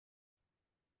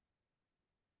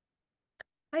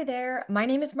Hi there. My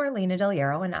name is Marlena Del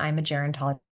Hierro, and I'm a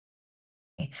gerontologist.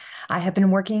 I have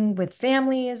been working with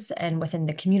families and within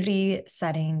the community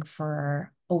setting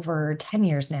for over 10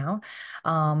 years now.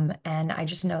 And I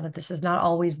just know that this is not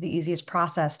always the easiest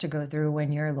process to go through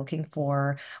when you're looking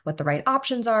for what the right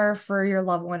options are for your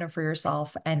loved one or for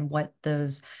yourself, and what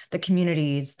the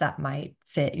communities that might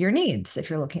fit your needs if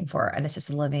you're looking for an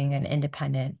assisted living, an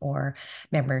independent, or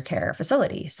memory care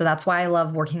facility. So that's why I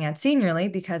love working at Seniorly,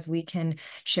 because we can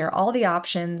share all the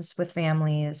options with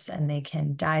families and they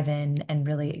can dive in and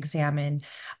really examine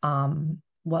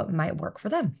what might work for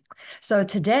them. So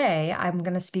today I'm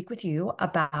going to speak with you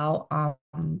about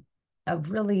a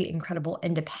really incredible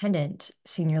independent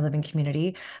senior living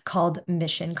community called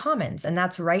Mission Commons. And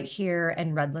that's right here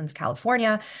in Redlands,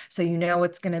 California. So you know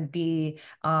it's going to be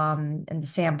in the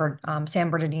San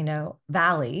Bernardino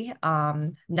Valley,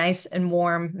 nice and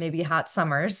warm, maybe hot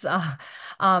summers.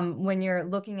 When you're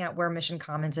looking at where Mission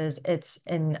Commons is, it's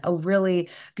in a really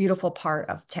beautiful part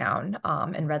of town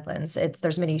in Redlands.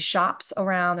 There's many shops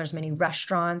around, there's many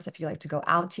restaurants if you like to go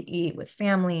out to eat with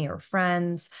family or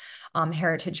friends.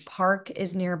 Heritage Park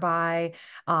is nearby.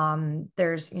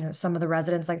 There's, some of the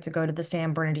residents like to go to the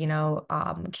San Bernardino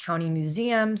County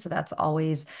Museum, so that's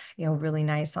always, really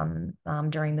nice on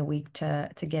during the week to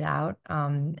get out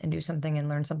and do something and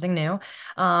learn something new.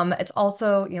 It's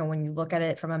also, when you look at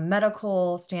it from a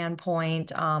medical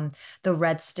standpoint,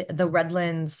 the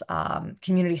Redlands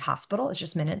Community Hospital is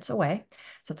just minutes away.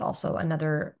 So it's also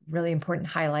another really important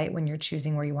highlight when you're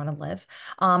choosing where you want to live.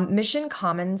 Mission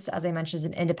Commons, as I mentioned, is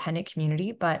an independent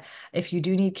community, but if you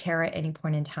do need care at any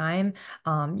point in time,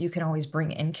 you can always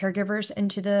bring in caregivers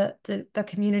into the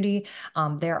community.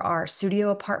 There are studio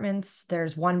apartments.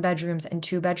 There's 1 bedrooms and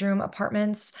 2 bedroom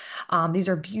apartments. These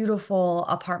are beautiful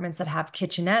apartments that have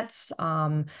kitchenettes.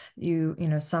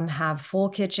 Some have full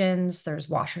kitchens. There's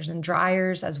washers and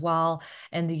dryers as well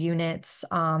in the units.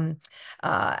 And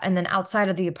then outside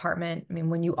of the apartment, I mean,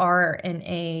 when you are in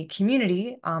a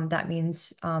community, that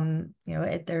means,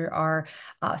 there are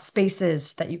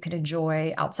spaces that you can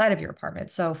enjoy outside of your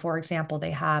apartment. So, for example,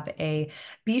 they have a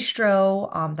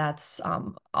bistro that's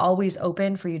always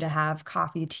open for you to have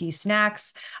coffee, tea,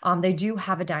 snacks. They do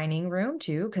have a dining room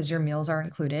too, because your meals are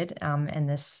included in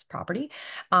this property.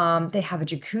 They have a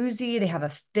jacuzzi. They have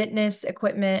a fitness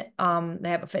equipment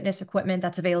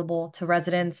that's available to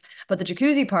residents. But the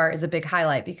jacuzzi part is a big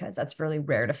highlight because that's really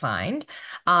rare to find.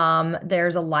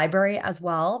 There's a library as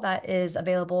well that is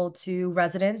available to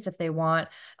residents if they want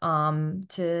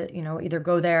to, either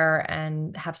go there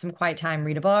and have some quiet time,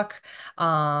 read a book.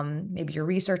 Maybe you're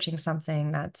researching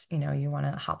something that's, you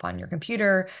want to hop on your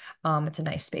computer. It's a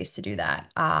nice space to do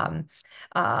that.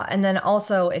 And then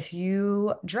also, if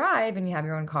you drive and you have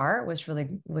your own car,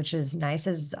 which is nice,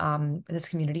 is this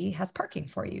community has parking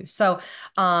for you. So,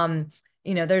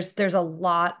 there's a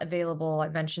lot available. I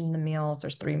mentioned the meals.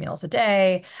 There's 3 meals a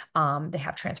day. They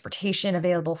have transportation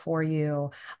available for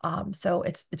you. So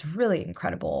it's really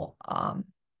incredible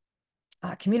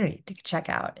community to check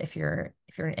out if you're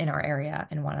in our area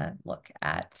and want to look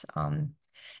at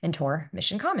and tour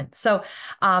Mission Commons. So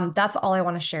that's all I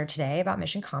want to share today about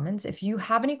Mission Commons. If you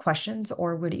have any questions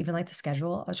or would even like to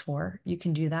schedule a tour, you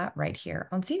can do that right here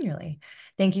on Seniorly.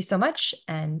 Thank you so much,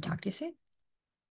 and talk to you soon.